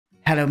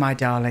Hello, my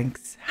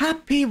darlings.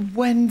 Happy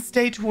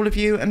Wednesday to all of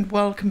you, and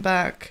welcome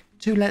back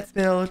to Let's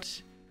Build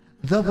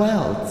the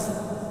World.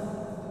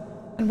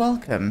 And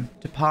welcome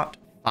to part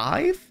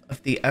 5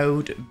 of the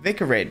Old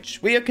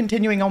Vicarage. We are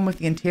continuing on with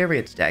the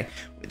interior today.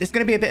 There's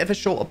going to be a bit of a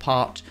shorter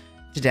part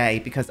today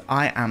because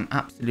I am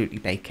absolutely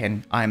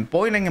baking. I'm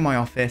boiling in my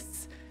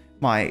office.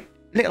 My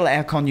little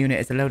aircon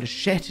unit is a load of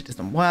shit. It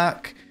doesn't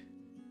work.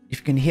 If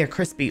you can hear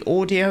crispy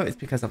audio, it's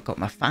because I've got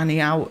my fanny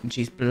out and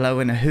she's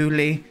blowing a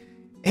hoolie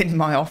in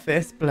my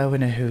office,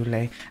 blowing a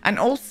hoolie. And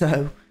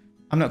also,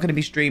 I'm not going to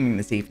be streaming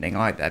this evening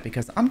either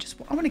because I want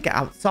to get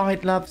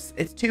outside, loves.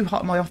 It's too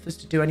hot in my office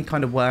to do any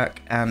kind of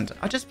work and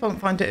I just won't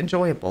find it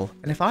enjoyable.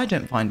 And if I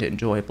don't find it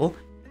enjoyable,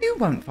 you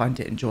won't find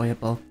it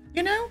enjoyable,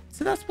 you know?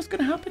 So that's what's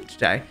going to happen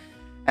today.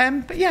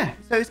 But yeah,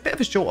 so it's a bit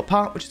of a shorter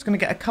part. We're just going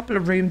to get a couple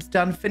of rooms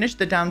done, finish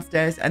the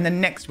downstairs, and then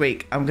next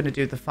week I'm going to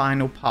do the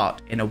final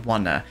part in a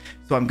oneer.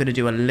 So I'm going to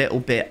do a little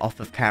bit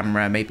off of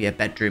camera, maybe a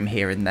bedroom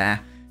here and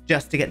there,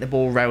 just to get the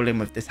ball rolling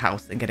with this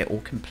house and get it all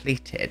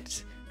completed.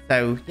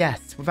 So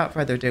yes, without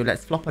further ado,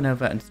 let's flop on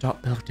over and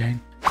start building.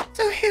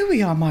 So here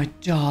we are, my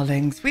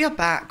darlings. We are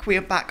back.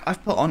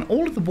 I've put on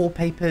all of the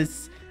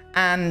wallpapers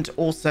and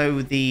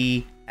also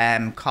the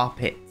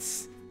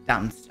carpets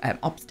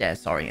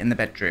upstairs, in the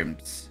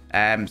bedrooms.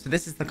 So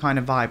this is the kind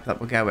of vibe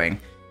that we're going.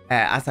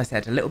 As I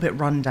said, a little bit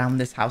run down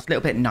this house, a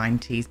little bit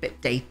 90s,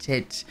 bit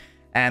dated,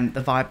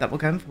 the vibe that we're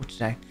going for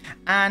today.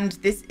 And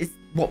this is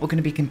what we're going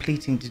to be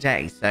completing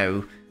today.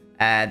 So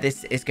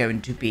this is going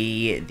to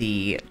be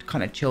the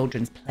kind of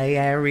children's play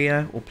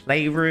area or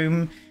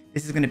playroom.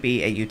 This is going to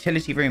be a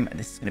utility room and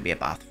this is going to be a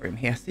bathroom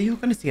here. So you're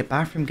going to see a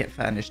bathroom get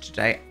furnished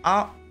today.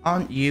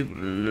 Aren't you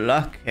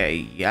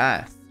lucky?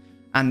 Yes.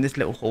 And this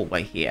little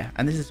hallway here.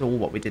 And this is all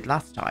what we did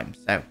last time.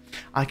 So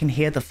I can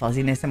hear the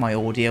fuzziness in my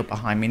audio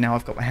behind me now.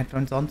 I've got my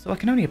headphones on, so I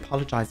can only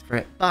apologize for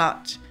it.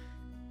 But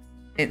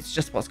it's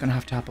just what's going to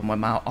have to happen when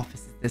my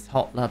office is this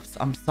hot, loves.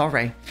 I'm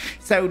sorry.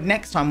 So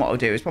next time what I'll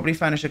do is probably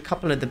furnish a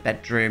couple of the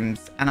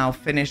bedrooms and I'll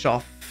finish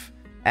off,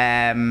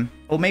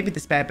 or maybe the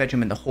spare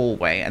bedroom in the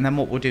hallway. And then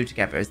what we'll do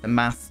together is the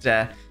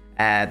master,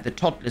 the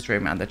toddler's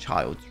room and the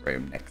child's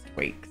room next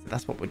week. So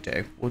that's what we'll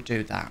do. We'll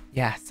do that.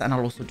 Yes. And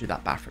I'll also do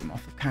that bathroom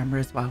off of camera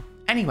as well.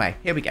 Anyway,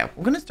 here we go.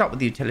 We're going to start with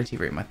the utility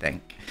room, I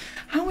think.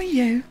 How are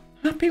you?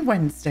 Happy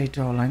Wednesday,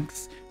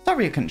 darlings.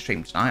 Sorry I couldn't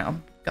stream tonight.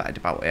 I'm gutted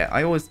about it.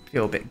 I always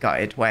feel a bit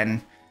gutted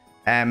when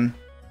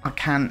I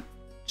can't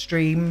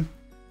stream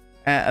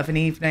of an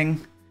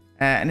evening.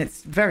 And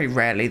it's very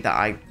rarely that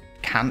I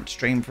can't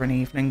stream for an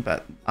evening,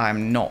 but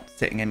I'm not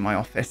sitting in my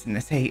office in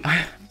this heat.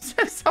 I'm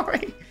so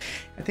sorry.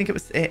 I think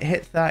it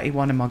hit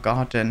 31 in my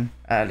garden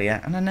earlier.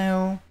 And I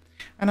know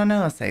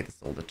I say this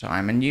all the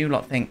time. And you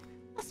lot think,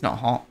 that's not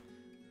hot.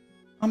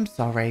 I'm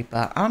sorry,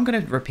 but I'm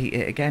going to repeat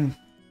it again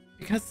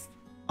because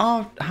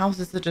our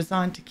houses are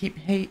designed to keep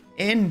heat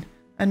in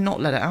and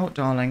not let it out,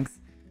 darlings.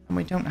 And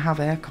we don't have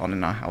aircon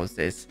in our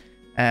houses.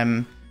 I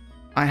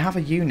have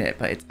a unit,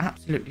 but it's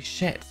absolutely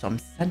shit. So I'm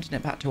sending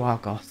it back to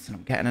Argos and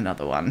I'm getting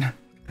another one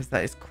because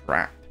that is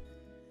crap.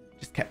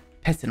 Just kept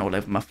pissing all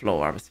over my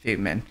floor. I was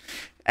fuming.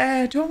 Do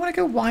I want to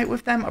go white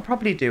with them? I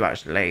probably do,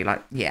 actually.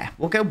 Like, yeah,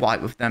 we'll go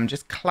white with them.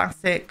 Just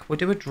classic. We'll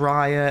do a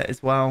dryer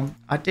as well.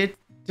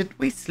 Did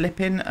we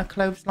slip in a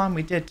clothesline?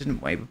 We did,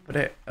 didn't we? We put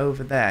it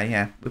over there.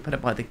 Yeah, we put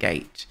it by the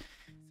gate.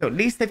 So at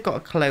least they've got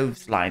a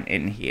clothesline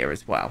in here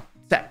as well.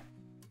 So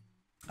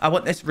I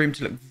want this room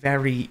to look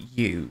very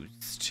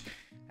used.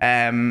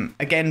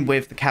 Again,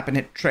 with the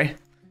cabinetry,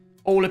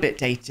 all a bit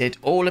dated,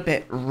 all a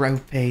bit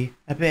ropey,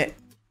 a bit,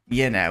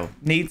 you know,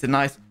 needs a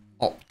nice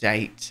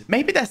update.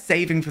 Maybe they're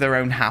saving for their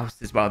own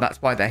house as well.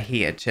 That's why they're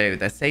here too.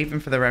 They're saving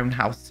for their own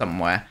house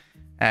somewhere.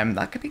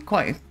 That could be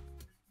quite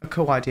a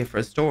cool idea for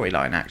a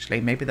storyline, actually.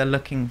 Maybe they're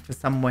looking for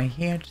somewhere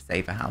here to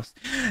save a house.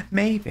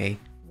 Maybe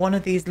one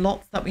of these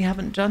lots that we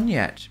haven't done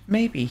yet.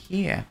 Maybe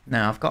here.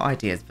 No, I've got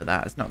ideas for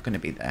that. It's not going to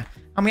be there.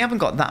 And we haven't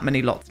got that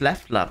many lots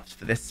left, loves,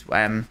 for this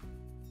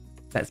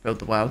Let's Build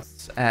the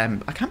Worlds.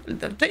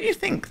 Don't you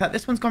think that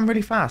this one's gone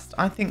really fast?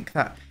 I think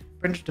that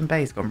Brindleton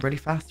Bay's gone really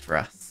fast for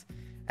us.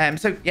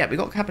 So yeah, we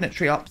got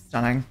cabinetry up,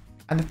 stunning.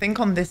 And I think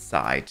on this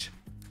side,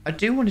 I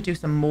do want to do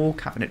some more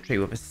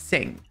cabinetry with a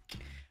sink.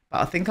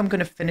 But I think I'm going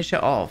to finish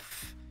it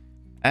off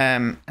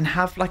and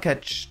have like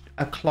a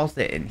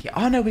closet in here.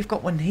 Oh, no, we've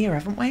got one here,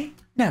 haven't we?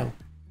 No,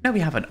 we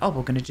haven't. Oh,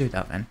 we're going to do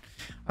that then.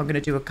 I'm going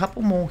to do a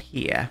couple more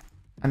here.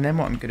 And then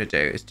what I'm going to do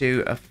is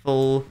do a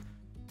full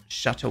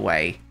shut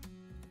away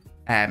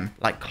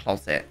like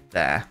closet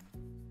there.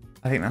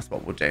 I think that's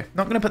what we'll do.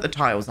 Not going to put the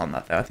tiles on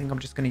that, though. I think I'm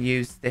just going to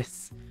use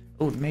this.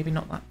 Oh, maybe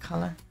not that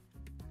colour.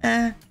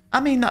 I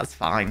mean, that's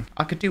fine.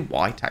 I could do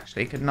white,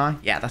 actually, couldn't I?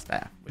 Yeah, that's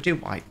better. We'll do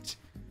white.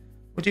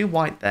 We'll do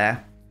white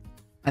there.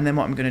 And then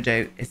what I'm going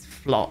to do is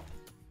flop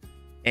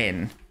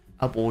in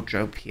a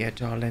wardrobe here,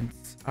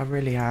 darlings. I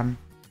really am.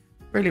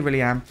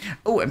 Really am.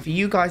 Oh, and for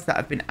you guys that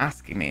have been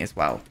asking me as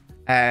well,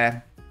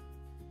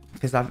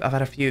 because I've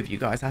had a few of you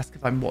guys ask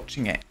if I'm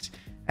watching it.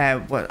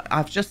 Well,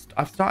 I've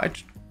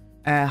started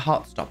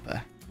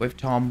Heartstopper with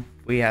Tom.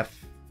 We have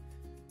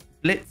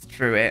blitzed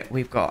through it.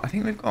 I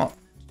think we've got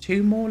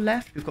 2 more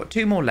left. We've got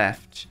 2 more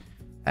left.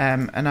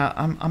 And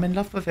I'm in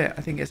love with it.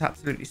 I think it's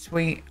absolutely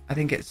sweet. I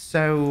think it's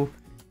so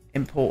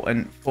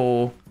important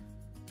for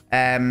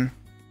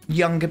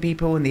younger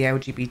people in the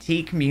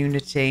LGBT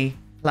community,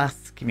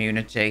 plus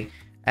community,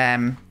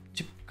 to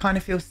kind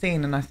of feel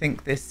seen. And I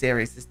think this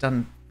series has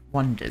done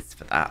wonders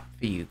for that,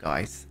 for you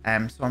guys.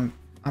 So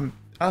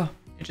oh,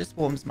 it just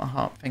warms my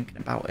heart thinking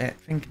about it.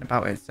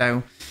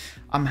 So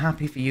I'm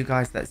happy for you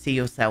guys that see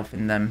yourself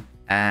in them.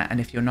 And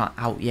if you're not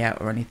out yet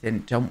or anything,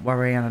 don't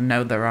worry. And I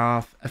know there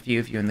are a few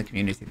of you in the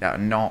community that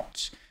are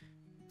not,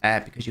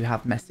 because you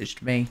have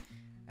messaged me.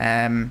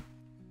 And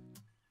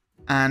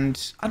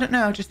I don't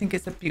know, I just think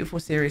it's a beautiful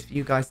series for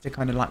you guys to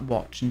kind of like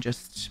watch and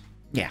just,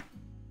 yeah.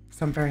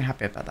 So I'm very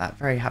happy about that.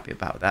 Very happy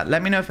about that.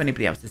 Let me know if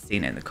anybody else has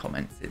seen it in the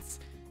comments.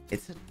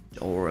 It's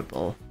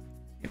adorable.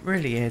 It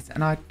really is.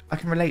 And I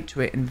can relate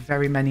to it in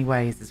very many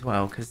ways as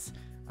well, because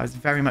I was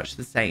very much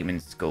the same in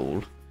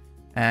school.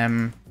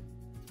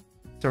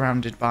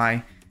 Surrounded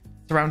by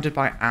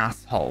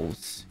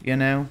assholes, you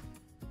know?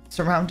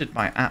 Surrounded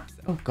by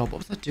oh god, what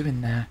was I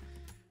doing there?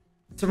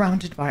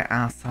 Surrounded by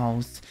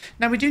assholes.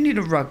 Now we do need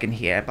a rug in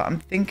here, but I'm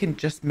thinking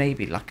just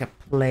maybe like a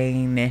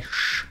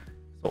plainish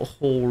sort of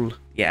hall.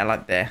 Yeah,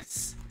 like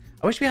this.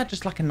 I wish we had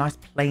just like a nice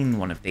plain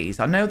one of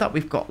these. I know that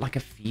we've got like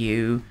a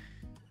few.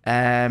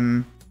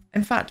 In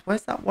fact,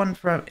 where's that one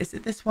from? Is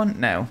it this one?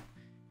 No.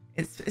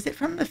 Is it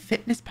from the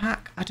fitness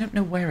pack? I don't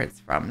know where it's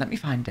from. Let me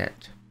find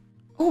it.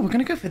 Oh, we're going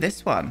to go for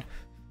this one.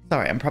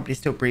 Sorry, I'm probably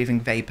still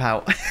breathing vape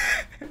out.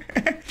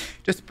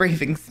 Just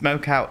breathing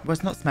smoke out. Well,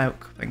 it's not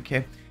smoke, thank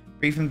you.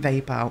 Breathing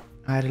vape out.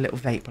 I had a little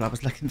vape while I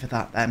was looking for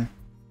that then. Do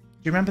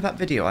you remember that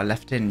video I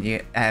left in?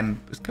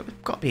 It's got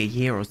to be a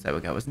year or so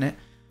ago, wasn't it?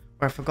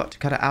 Where I forgot to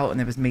cut it out and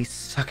there was me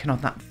sucking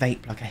on that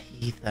vape like a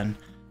heathen.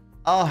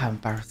 Oh, how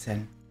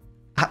embarrassing.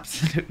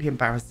 Absolutely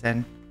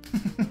embarrassing.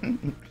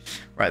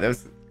 Right,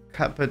 those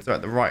cupboards are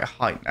at the right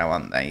height now,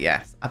 aren't they?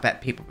 Yes, I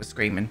bet people were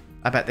screaming.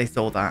 I bet they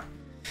saw that.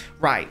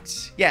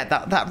 Right, yeah,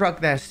 that rug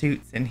there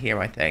suits in here,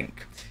 I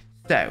think.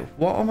 So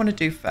what I want to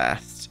do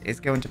first is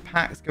go into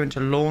packs, go into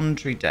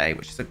laundry day,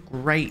 which is a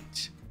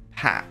great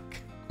pack,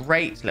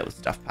 great little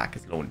stuff pack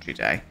as laundry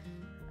day.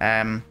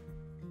 And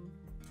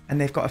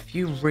they've got a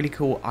few really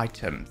cool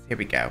items. Here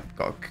we go. We've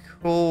got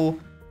a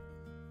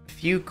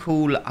few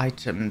cool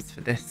items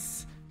for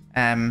this.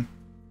 I'm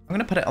going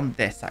to put it on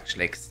this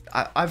actually, because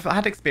I've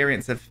had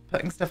experience of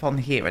putting stuff on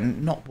here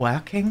and not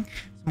working. So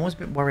I'm always a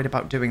bit worried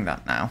about doing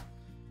that now.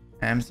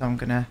 So I'm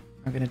gonna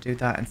do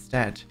that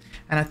instead.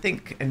 And I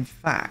think, in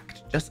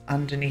fact, just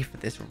underneath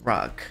this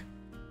rug,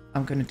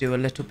 I'm gonna do a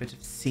little bit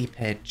of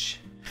seepage.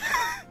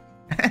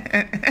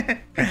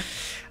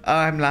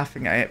 I'm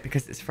laughing at it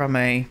because it's from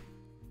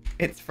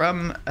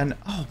an,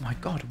 oh my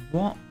god,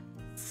 what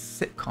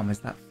sitcom is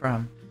that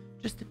from?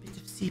 Just a bit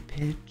of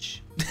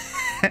seepage.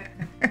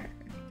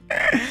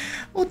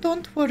 Oh,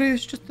 don't worry,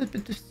 it's just a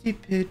bit of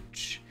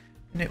seepage.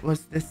 And it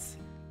was this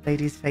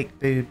lady's fake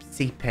boob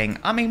seeping.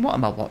 I mean, what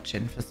am I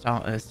watching for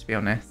starters, to be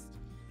honest?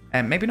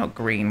 Maybe not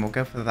green. We'll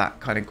go for that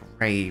kind of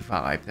grey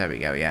vibe. There we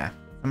go, yeah.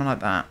 Something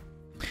like that.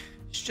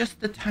 It's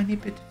just a tiny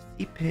bit of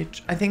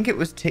seepage. I think it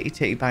was Titty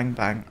Titty Bang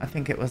Bang. I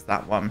think it was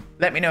that one.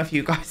 Let me know if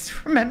you guys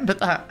remember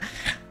that.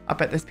 I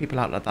bet there's people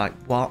out there like,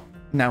 what?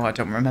 No, I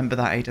don't remember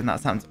that, Aiden. That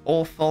sounds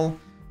awful.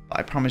 But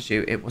I promise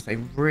you, it was a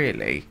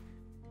really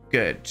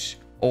good,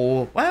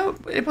 well,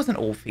 it wasn't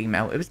all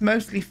female. It was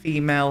mostly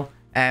female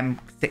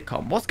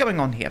sitcom. What's going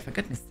on here, for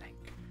goodness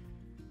sake?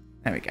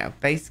 There we go.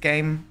 Base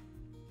game.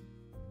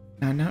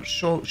 No, not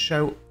short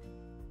show.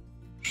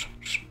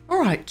 All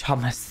right,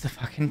 Thomas, the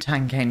fucking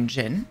tank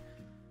engine.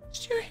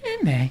 Did you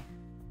hear me?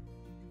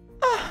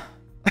 Oh.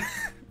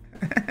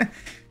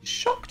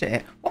 Shocked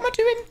it. What am I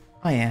doing?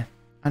 Oh yeah,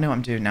 I know what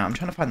I'm doing now. I'm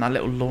trying to find that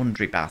little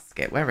laundry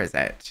basket. Where is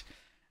it?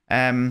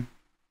 But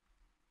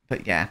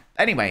yeah.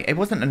 Anyway, it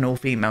wasn't an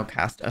all-female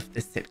cast of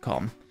this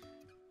sitcom.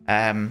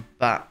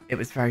 But it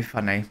was very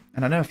funny,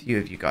 and I know a few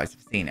of you guys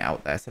have seen it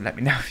out there, so let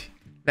me know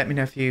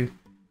if you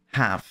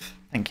have.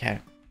 Thank you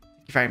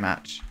very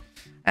much.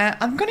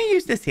 I'm going to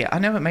use this here. I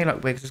know it may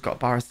look weird because it's got a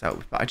bar of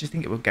soap, but I just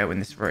think it will go in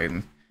this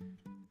room,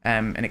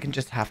 and it can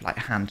just have like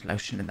hand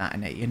lotion and that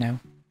in it, you know.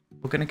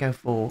 We're going to go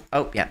for,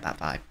 oh yeah, that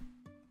vibe.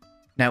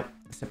 No,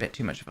 it's a bit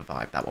too much of a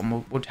vibe, that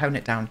one. We'll tone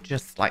it down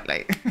just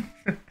slightly.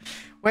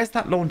 Where's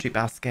that laundry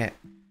basket?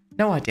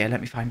 No idea.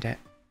 Let me find it.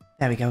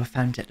 There we go. I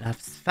found it,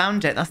 loves.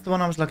 Found it. That's the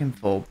one I was looking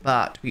for.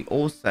 But we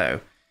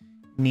also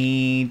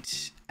need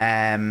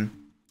an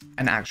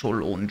actual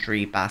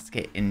laundry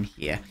basket in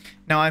here.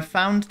 Now, I've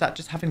found that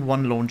just having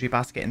one laundry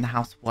basket in the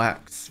house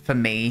works for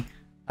me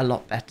a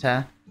lot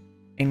better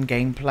in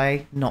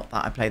gameplay. Not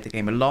that I play the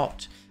game a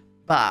lot,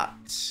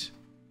 but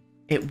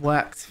it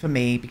works for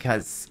me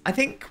because I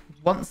think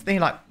once they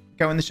like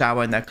go in the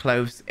shower and they're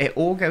clothes, it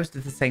all goes to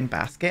the same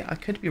basket. I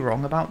could be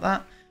wrong about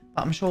that,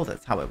 but I'm sure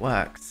that's how it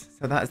works.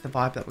 So that is the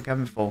vibe that we're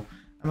going for.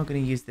 And we're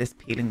going to use this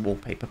peeling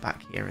wallpaper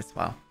back here as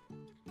well.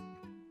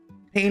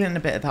 Peeling a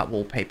bit of that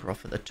wallpaper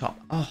off at the top.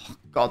 Oh,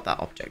 God, that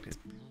object is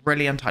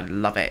brilliant. I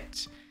love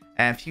it.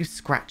 A few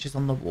scratches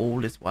on the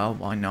wall as well.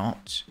 Why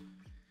not?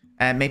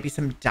 Maybe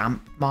some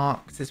damp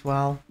marks as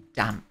well.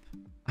 Damp.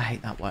 I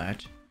hate that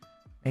word.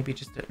 Maybe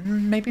just,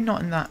 maybe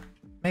not in that.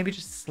 Maybe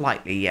just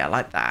slightly, yeah,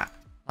 like that.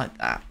 Like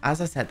that.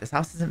 As I said, this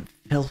house isn't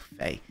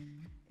filthy.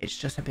 It's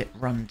just a bit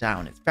run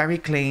down. It's very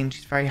clean.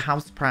 She's very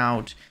house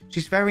proud.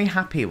 She's very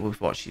happy with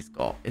what she's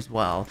got as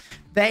well.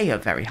 They are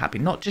very happy.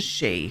 Not just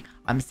she.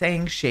 I'm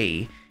saying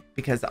she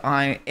because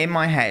in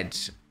my head,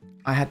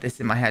 I had this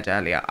in my head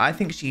earlier. I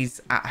think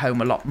she's at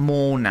home a lot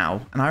more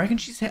now. And I reckon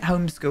she's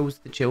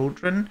homeschools the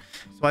children.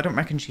 So I don't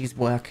reckon she's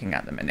working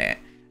at the minute.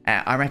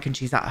 I reckon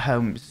she's at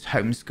home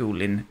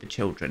homeschooling the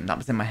children. That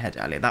was in my head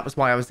earlier. That was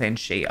why I was saying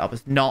she. I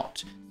was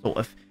not sort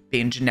of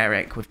being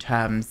generic with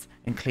terms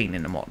and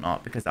cleaning and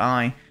whatnot, because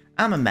I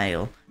am a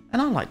male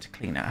and I like to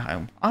clean at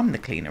home. I'm the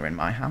cleaner in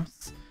my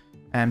house.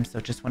 So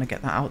just want to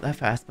get that out there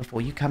first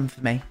before you come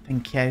for me.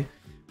 Thank you.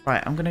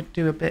 Right, I'm going to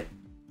do a bit.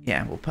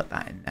 Yeah, we'll put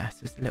that in there. So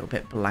it's a little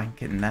bit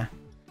blank in there.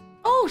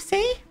 Oh,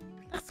 see?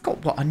 That's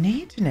got what I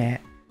need in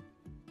it.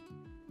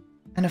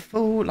 And a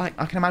full, like,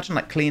 I can imagine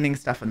like cleaning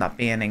stuff and that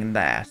being in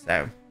there.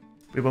 So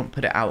we won't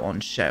put it out on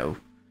show.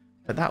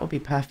 But that would be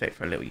perfect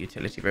for a little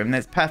utility room. And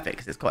it's perfect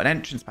because it's got an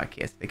entrance back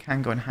here so they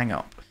can go and hang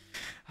up.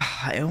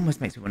 It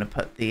almost makes me want to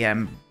put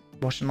the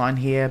washing line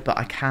here. But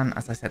I can,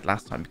 as I said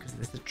last time, because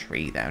there's a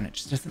tree there and it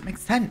just doesn't make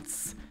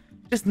sense.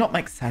 It does not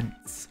make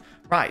sense.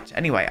 Right,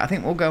 anyway, I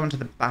think we'll go into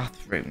the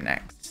bathroom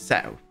next.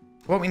 So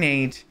what we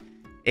need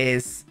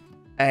is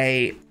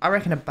I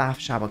reckon a bath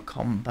shower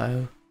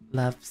combo,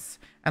 loves.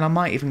 And I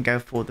might even go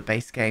for the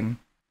base game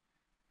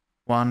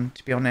one,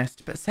 to be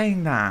honest. But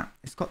saying that,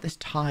 it's got this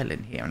tile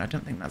in here, and I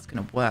don't think that's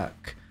going to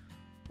work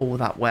all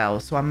that well.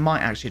 So I might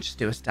actually just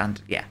do a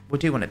standard. Yeah, we'll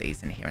do one of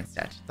these in here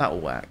instead.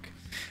 That'll work.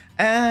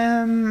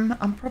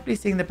 I'm probably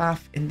seeing the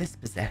bath in this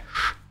position,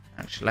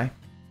 actually. I'm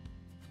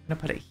going to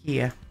put it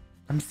here.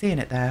 I'm seeing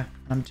it there,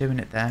 and I'm doing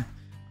it there.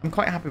 I'm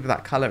quite happy with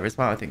that colour as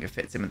well. I think it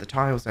fits in with the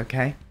tiles,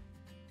 okay?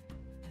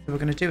 So we're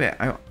going to do it.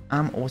 I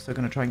am also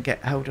going to try and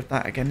get hold of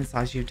that again and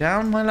size you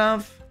down, my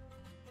love.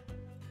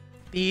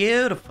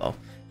 Beautiful.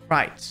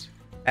 Right.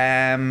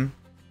 I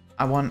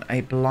want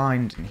a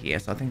blind in here,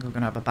 so I think we're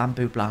going to have a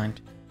bamboo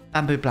blind.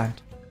 Bamboo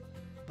blind.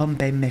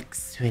 Bombay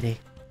mix, sweetie.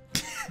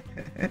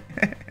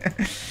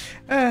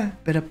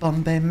 Bit of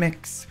Bombay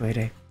mix,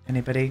 sweetie.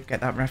 Anybody get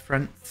that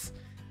reference?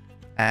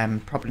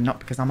 Probably not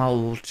because I'm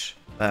old,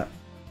 but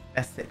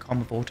best sitcom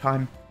of all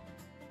time.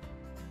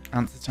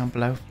 Answers down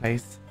below,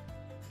 please.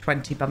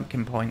 20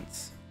 bumpkin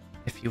points,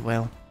 if you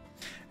will.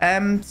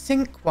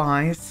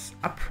 Sync-wise,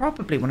 I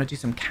probably want to do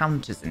some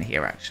counters in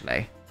here,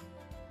 actually.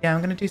 Yeah, I'm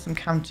going to do some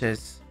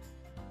counters.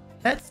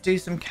 Let's do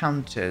some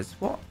counters.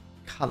 What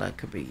colour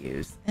could we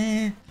use?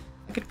 I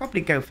could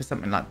probably go for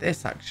something like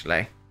this,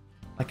 actually.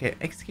 Like a,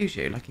 excuse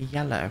you, like a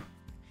yellow.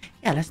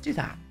 Yeah, let's do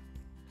that.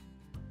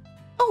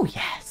 Oh,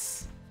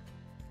 yes.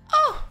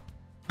 Oh.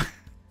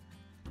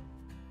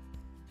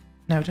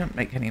 No, don't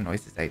make any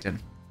noises, Aiden.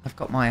 I've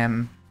got my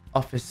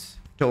office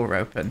door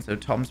open, so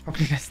Tom's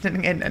probably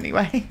listening in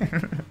anyway.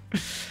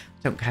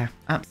 Don't care.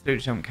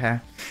 Absolutely don't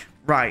care.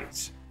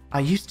 Right. I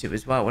used to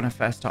as well when I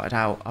first started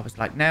out. I was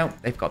like, no,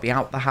 they've got to be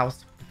out the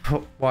house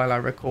while I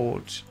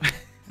record.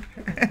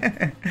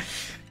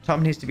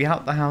 Tom needs to be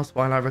out the house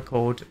while I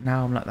record.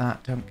 Now I'm like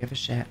that. Don't give a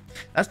shit.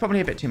 That's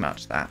probably a bit too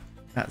much, that.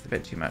 That's a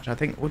bit too much. I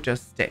think we'll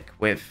just stick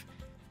with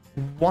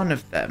one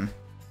of them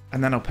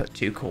and then I'll put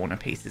 2 corner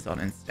pieces on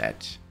instead.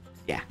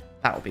 Yeah,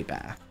 that'll be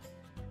better.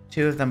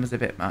 2 of them was a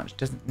bit much.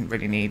 Doesn't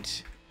really need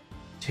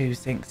 2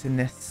 sinks in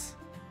this.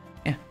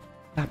 Yeah,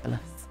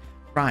 fabulous.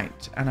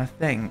 Right, and I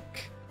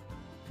think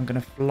I'm going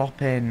to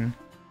flop in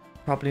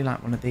probably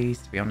like one of these,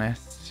 to be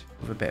honest,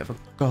 with a bit of a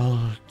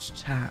gold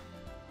tap.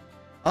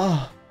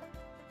 Oh,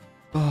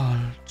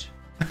 gold.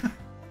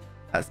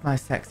 That's my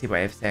sexy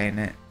way of saying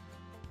it.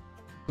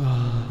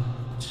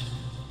 Gold.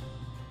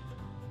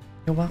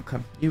 You're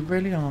welcome. You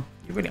really are.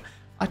 You really are.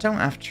 I don't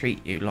have to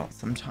treat you lots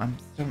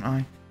sometimes, don't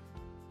I?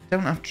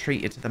 Don't have to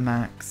treat you to the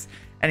max.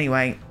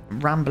 Anyway,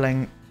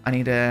 rambling. I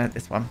need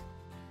this one.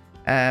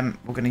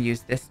 We're going to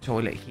use this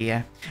toilet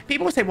here.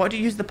 People will say, why do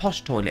you use the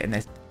posh toilet in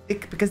this?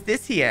 Because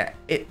this here,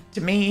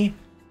 to me,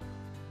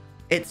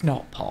 it's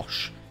not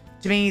posh.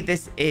 To me,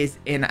 this is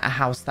in a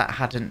house that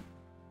hadn't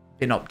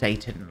been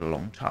updated in a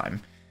long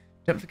time.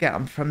 Don't forget,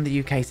 I'm from the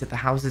UK, so the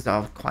houses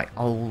are quite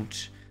old.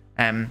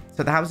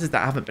 So the houses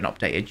that haven't been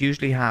updated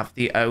usually have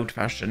the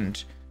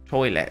old-fashioned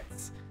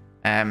toilets.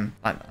 Like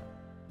that.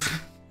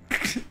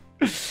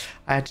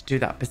 I had to do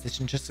that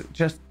position,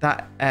 just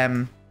that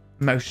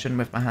motion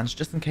with my hands,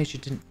 just in case you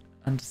didn't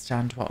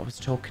understand what I was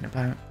talking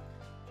about.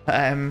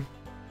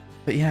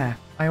 But yeah,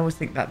 I always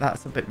think that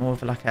that's a bit more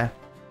of like a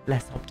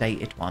less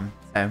updated one.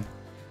 So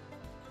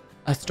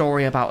a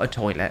story about a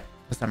toilet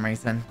for some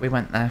reason. We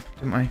went there,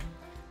 didn't we?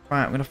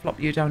 Right, I'm going to flop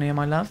you down here,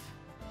 my love.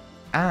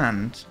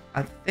 And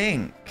I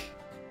think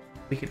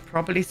we could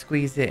probably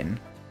squeeze in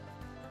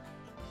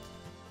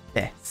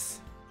this.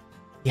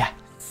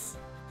 Yes.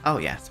 Oh,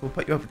 yes. We'll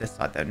put you over this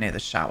side, though, near the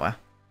shower.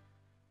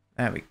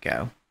 There we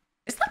go.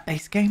 Is that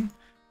base game?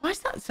 Why is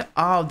that so...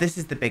 Oh, this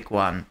is the big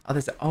one.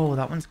 Oh,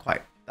 that one's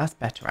quite... That's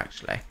better,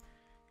 actually.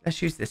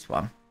 Let's use this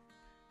one.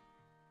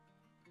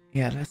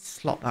 Yeah, let's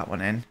slot that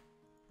one in.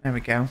 There we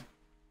go.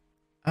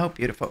 Oh,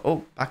 beautiful.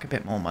 Oh, back a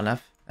bit more, my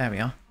love. There we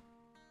are.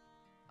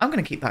 I'm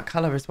going to keep that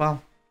colour as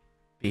well.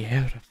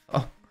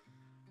 Beautiful.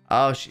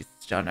 Oh, she's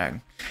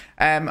stunning.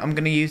 I'm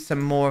going to use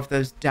some more of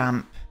those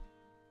damp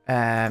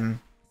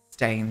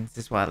stains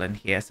as well in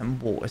here. Some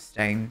water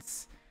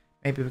stains.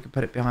 Maybe we could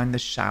put it behind the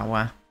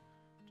shower.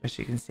 As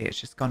you can see, it's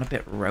just gone a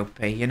bit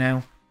ropey, you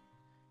know?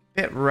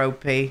 Bit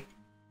ropey.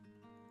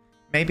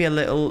 Maybe a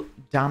little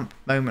damp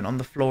moment on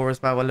the floor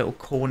as well. A little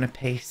corner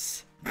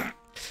piece.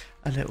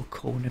 A little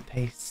corner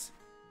piece.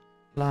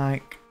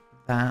 Like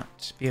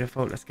that.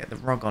 Beautiful. Let's get the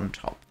rug on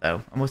top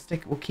though. And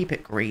we'll keep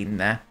it green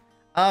there.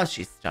 Oh,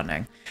 she's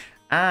stunning.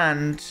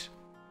 And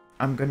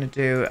I'm going to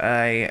do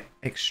a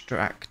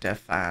extractor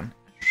fan.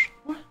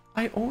 What?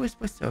 I always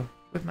whistle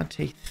with my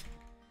teeth.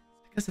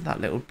 It's because of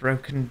that little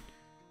broken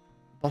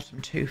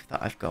bottom tooth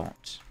that I've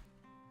got.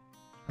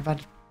 I've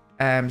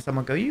had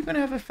someone go, "You're going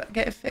to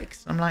get it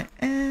fixed." I'm like,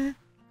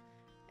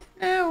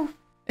 no.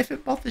 If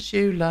it bothers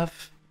you,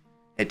 love.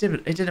 It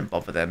didn't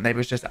bother them. They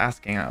was just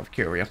asking out of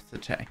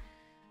curiosity.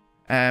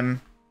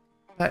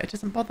 But it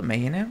doesn't bother me,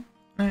 you know?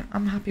 No,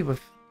 I'm happy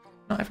with...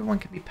 Not everyone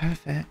can be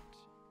perfect.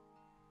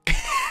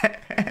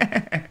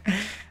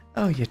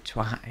 Oh, you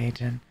twat,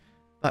 Aiden.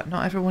 But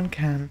not everyone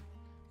can.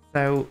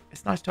 So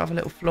it's nice to have a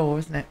little floor,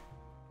 isn't it?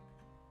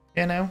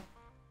 You know?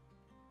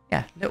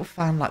 Yeah, little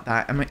fan like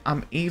that. I mean,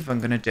 I'm even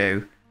going to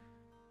do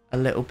a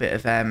little bit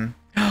of...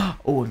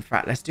 Oh, in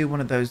fact, let's do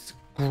one of those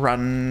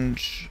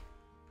grunge...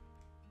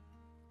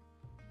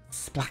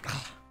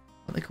 Splackle.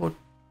 What are they called?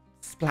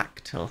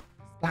 Splactal.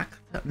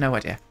 Splactal? No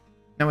idea.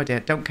 No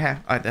idea. Don't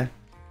care either.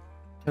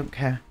 Don't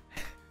care.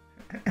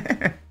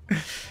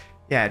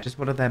 Yeah, just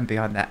one of them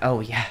behind there.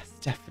 Oh, yes,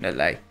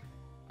 definitely.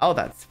 Oh,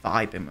 that's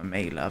vibing with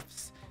me,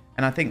 loves.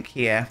 And I think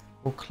here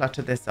we'll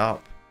clutter this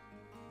up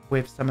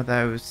with some of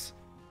those.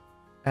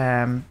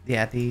 Yeah,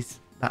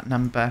 that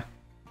number.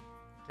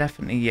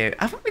 Definitely you.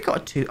 Haven't we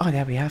got a two? Oh,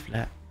 there we have,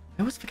 look. I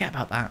always forget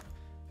about that.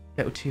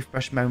 Little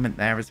toothbrush moment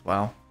there as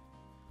well.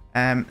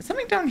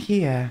 Something down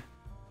here.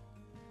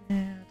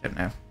 Yeah, I don't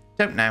know.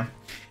 Don't know.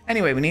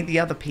 Anyway, we need the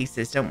other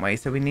pieces, don't we?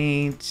 So we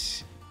need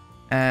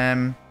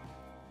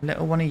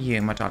little one of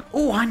you, my darling.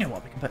 Oh, I know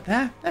what we can put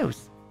there.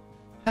 Those.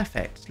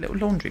 Perfect. Little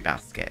laundry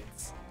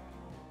baskets.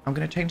 I'm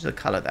going to change the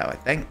colour though, I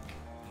think.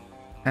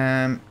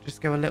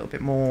 Just go a little bit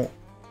more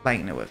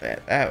plainer with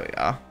it. There we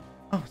are.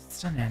 Oh,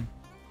 stunning.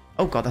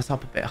 Oh god, that's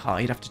up a bit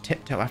high. You'd have to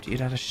tiptoe after you'd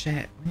had a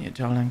shit, wouldn't you,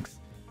 darlings?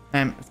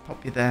 Let's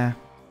pop you there.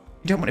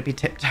 You don't want to be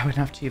tiptoeing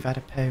after you've had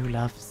a poo,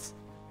 loves.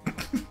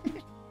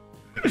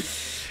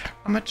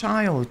 I'm a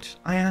child.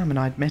 I am, and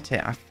I admit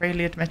it. I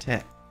freely admit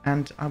it.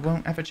 And I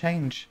won't ever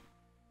change.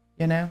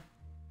 You know?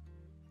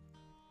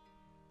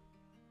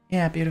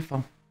 Yeah,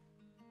 beautiful.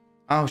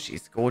 Oh,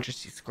 she's gorgeous.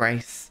 She's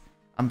Grace.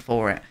 I'm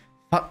for it.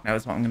 Fuck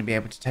knows what I'm going to be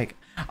able to take.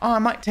 Oh, I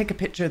might take a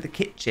picture of the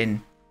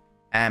kitchen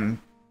for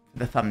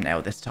the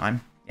thumbnail this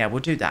time. Yeah, we'll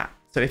do that.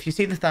 So if you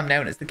see the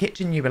thumbnail and it's the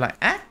kitchen, you were like,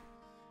 eh?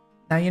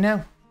 Now you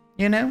know.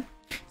 You know?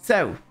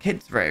 So,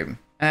 kids' room.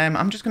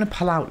 I'm just going to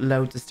pull out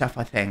loads of stuff,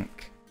 I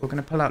think. We're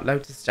going to pull out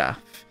loads of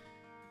stuff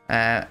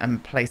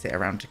and place it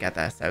around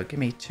together. So, give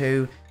me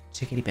 2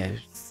 chickadee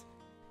boos.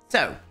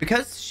 So,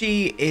 because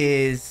she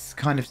is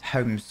kind of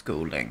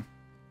homeschooling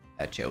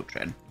her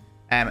children,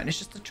 and it's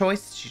just a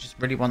choice, she just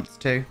really wants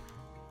to.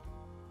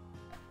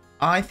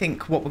 I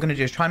think what we're going to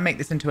do is try and make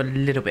this into a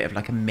little bit of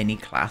like a mini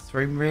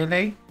classroom,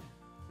 really.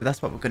 So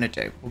that's what we're going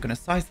to do. We're going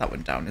to size that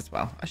one down as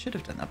well. I should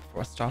have done that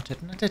before I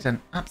started, and I didn't.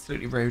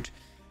 Absolutely rude.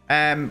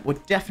 We're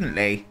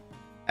definitely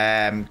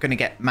going to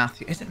get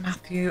Matthew. Is it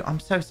Matthew? I'm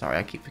so sorry.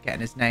 I keep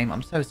forgetting his name.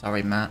 I'm so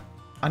sorry, Matt.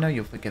 I know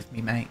you'll forgive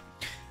me, mate.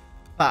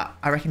 But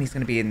I reckon he's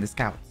going to be in the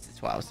scouts as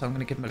well. So I'm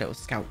going to give him a little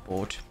scout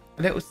board.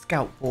 A little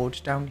scout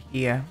board down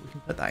here. We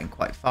can put that in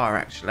quite far,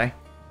 actually.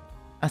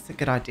 That's a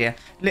good idea.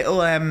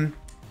 Little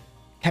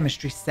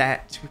chemistry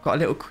set. We've got a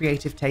little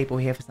creative table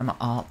here for some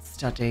art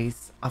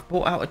studies. I've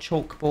brought out a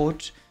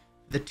chalkboard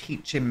for the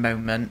teaching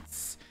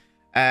moments.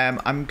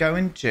 I'm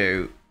going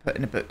to put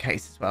in a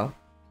bookcase as well.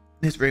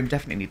 This room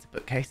definitely needs a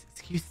bookcase.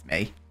 Excuse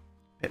me.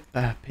 A bit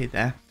burpy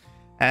there.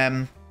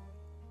 And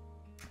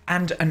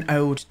an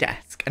old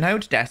desk. An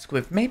old desk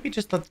with maybe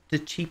just the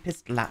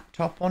cheapest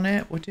laptop on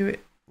it.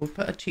 We'll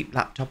put a cheap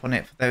laptop on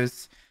it for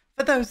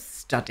those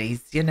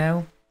studies, you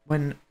know,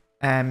 when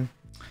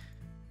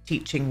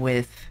teaching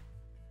with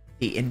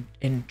the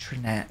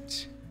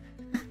intranet.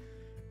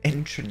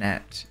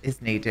 Intranet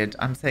is needed.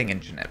 I'm saying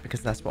internet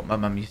because that's what my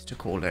mum used to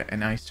call it,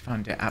 and I used to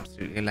find it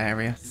absolutely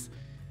hilarious.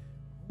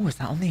 Oh, is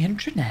that on the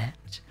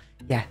intranet?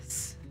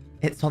 Yes,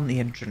 it's on the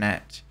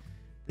intranet.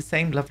 The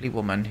same lovely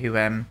woman who,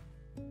 when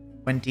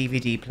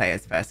DVD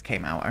players first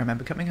came out, I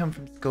remember coming home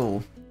from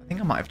school. I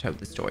think I might have told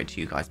the story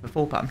to you guys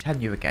before, but I'm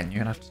telling you again. You're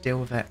gonna have to deal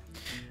with it.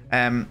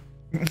 And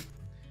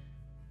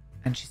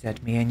she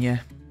said, "Me and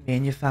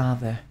your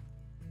father,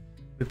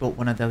 we bought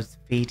one of those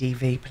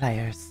VDV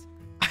players."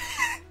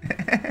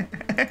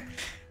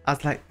 I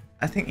was like,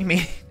 I think you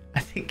mean a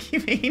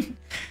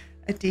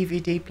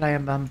DVD player,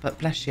 Mum, but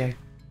bless you.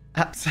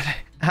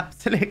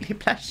 Absolutely,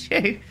 bless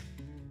you.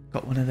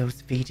 Got one of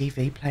those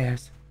VDV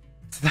players.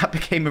 So that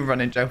became a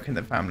running joke in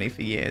the family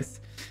for years.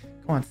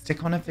 Go on,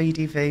 stick on a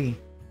VDV.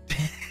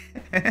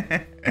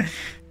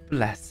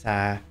 Bless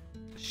her.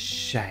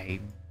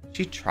 Shame.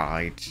 She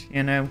tried,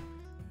 you know.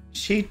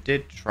 She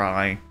did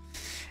try.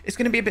 It's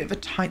going to be a bit of a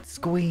tight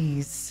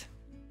squeeze.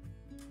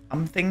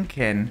 I'm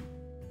thinking.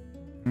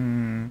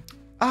 Oh,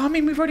 I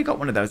mean, we've already got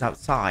one of those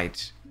outside.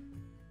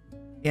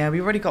 Yeah,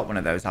 we've already got one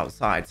of those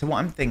outside. So what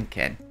I'm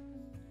thinking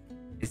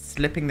is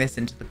slipping this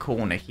into the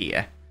corner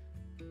here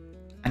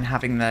and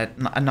having a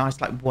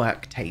nice like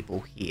work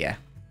table here.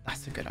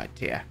 That's a good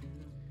idea.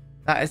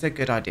 That is a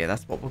good idea.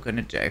 That's what we're going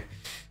to do.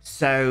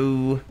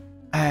 So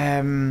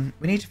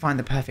we need to find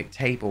the perfect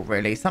table,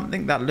 really.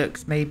 Something that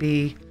looks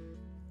maybe...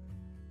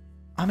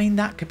 I mean,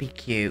 that could be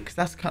cute because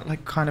that's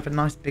kind of a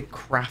nice big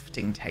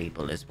crafting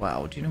table as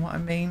well. Do you know what I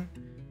mean?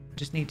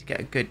 Just need to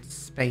get a good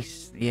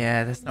space.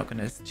 Yeah, that's not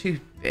gonna, it's too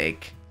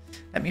big.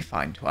 Let me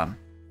find one.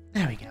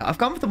 There we go. I've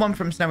gone for the one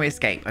from Snowy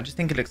Escape. I just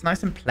think it looks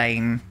nice and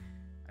plain.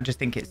 I just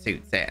think it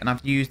suits it. And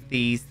I've used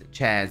these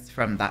chairs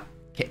from that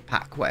kit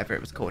pack, whatever it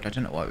was called. I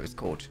don't know what it was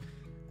called.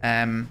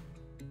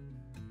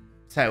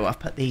 So I've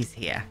put these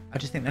here. I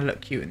just think they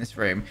look cute in this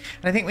room.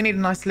 And I think we need a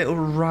nice little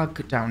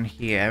rug down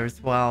here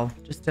as well.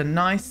 Just a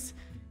nice,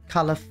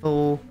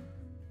 colourful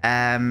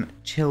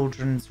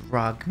children's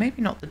rug.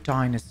 Maybe not the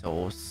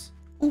dinosaurs.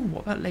 Oh,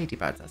 what about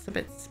ladybirds? That's a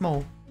bit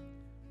small.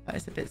 That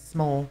is a bit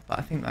small, but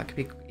I think that could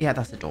be... Yeah,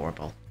 that's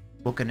adorable.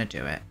 We're going to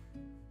do it.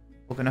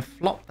 We're going to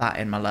flop that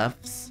in, my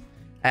loves.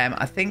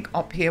 I think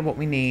up here what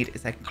we need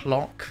is a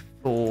clock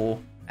for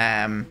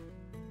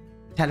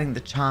telling the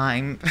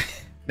time.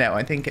 No,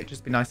 I think it'd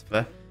just be nice for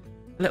a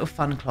little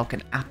fun clock.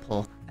 An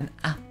apple. An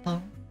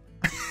apple.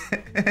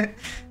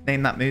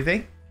 Name that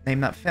movie. Name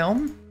that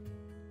film.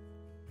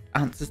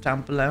 Answers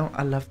down below.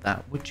 I love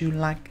that. Would you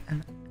like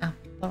an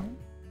apple?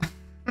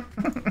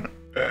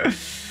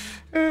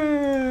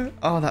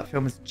 Oh, that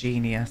film was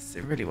genius.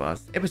 It really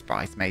was. It was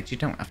Bridesmaids. You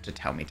don't have to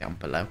tell me down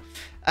below.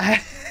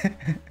 I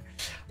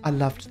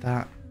loved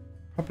that.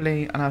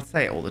 Probably, and I'll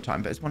say it all the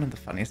time, but it's one of the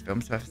funniest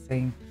films I've ever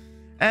seen.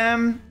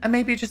 And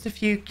maybe just a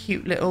few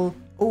cute little...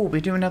 Oh,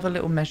 we do another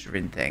little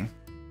measuring thing.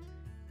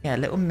 Yeah, a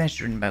little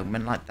measuring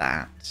moment like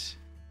that.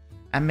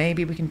 And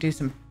maybe we can do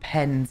some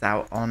pens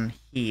out on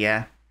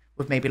here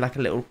with maybe like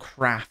a little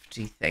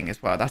crafty thing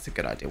as well. That's a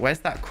good idea. Where's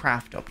that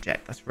craft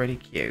object? That's really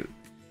cute.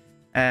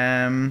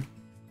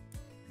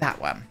 That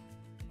one.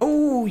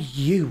 Oh,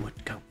 you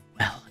would go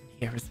well in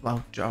here as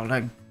well,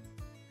 darling.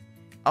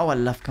 Oh, I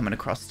love coming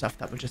across stuff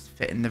that would just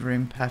fit in the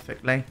room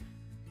perfectly.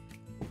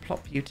 We'll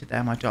plop you to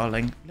there, my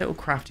darling. Little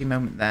crafty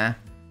moment there.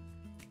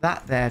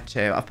 That there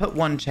too. I've put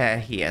one chair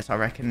here, so I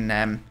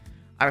reckon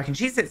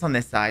she sits on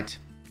this side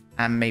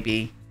and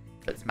maybe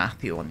puts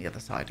Matthew on the other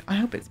side. I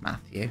hope it's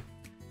Matthew.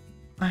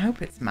 I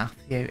hope it's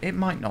Matthew. It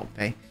might not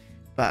be,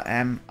 but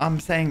I'm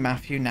saying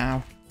Matthew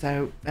now.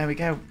 So there we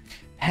go.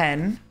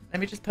 Pen. Let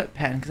me just put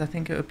pen because I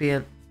think it would be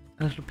a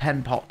little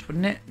pen pot,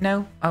 wouldn't it?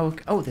 No?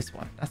 Oh, this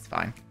one. That's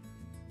fine.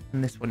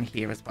 And this one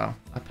here as well.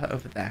 I put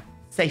over there.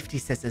 Safety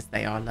scissors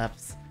they are,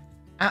 loves.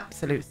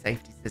 Absolute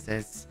safety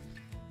scissors.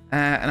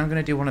 And I'm going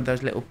to do one of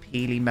those little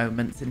peely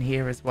moments in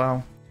here as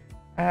well.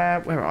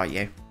 Where are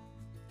you?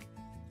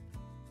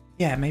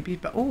 Yeah, maybe,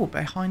 but oh,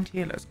 behind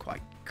here looks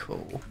quite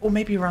cool. Or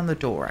maybe around the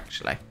door,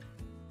 actually.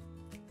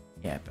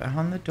 Yeah,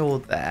 behind the door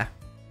there.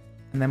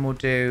 And then we'll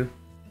do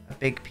a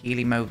big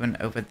peely moment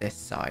over this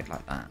side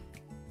like that.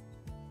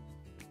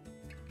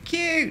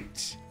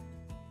 Cute!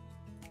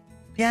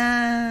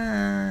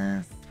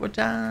 Yes, we're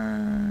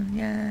done.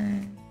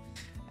 Yay.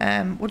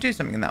 We'll do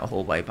something in that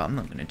hallway, but I'm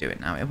not going to do it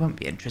now. It won't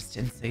be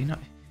interesting, so you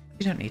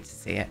don't need to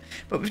see it.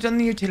 But we've done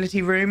the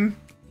utility room.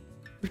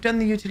 We've done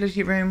the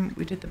utility room.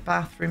 We did the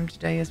bathroom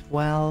today as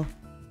well.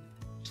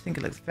 I just think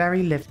it looks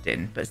very lived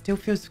in, but it still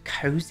feels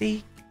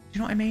cozy. Do you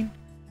know what I mean?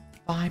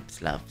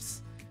 Vibes,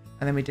 loves.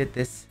 And then we did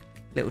this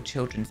little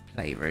children's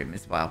playroom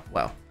as well.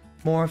 Well,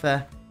 more of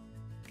a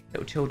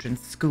little children's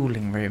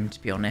schooling room,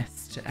 to be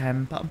honest.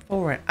 But I'm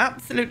for it.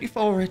 Absolutely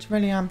for it.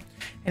 Really am.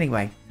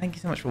 Anyway, thank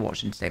you so much for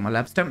watching today, my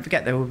loves. Don't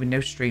forget there will be no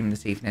stream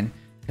this evening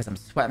because I'm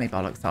sweating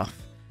my bollocks off.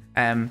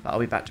 But I'll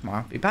be back tomorrow.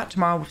 I'll be back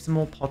tomorrow with some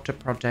more Potter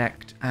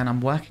project, and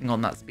I'm working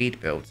on that speed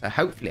build, so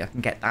hopefully I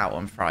can get that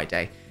on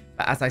Friday.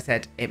 But as I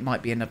said, it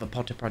might be another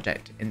Potter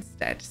project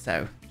instead,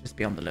 so just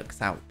be on the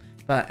looks out.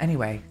 But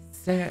anyway,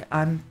 so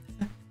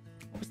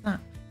what was that?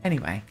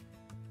 Anyway,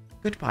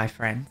 goodbye,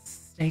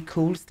 friends. Stay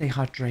cool, stay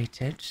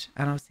hydrated,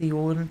 and I'll see you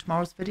all in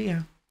tomorrow's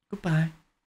video. Goodbye.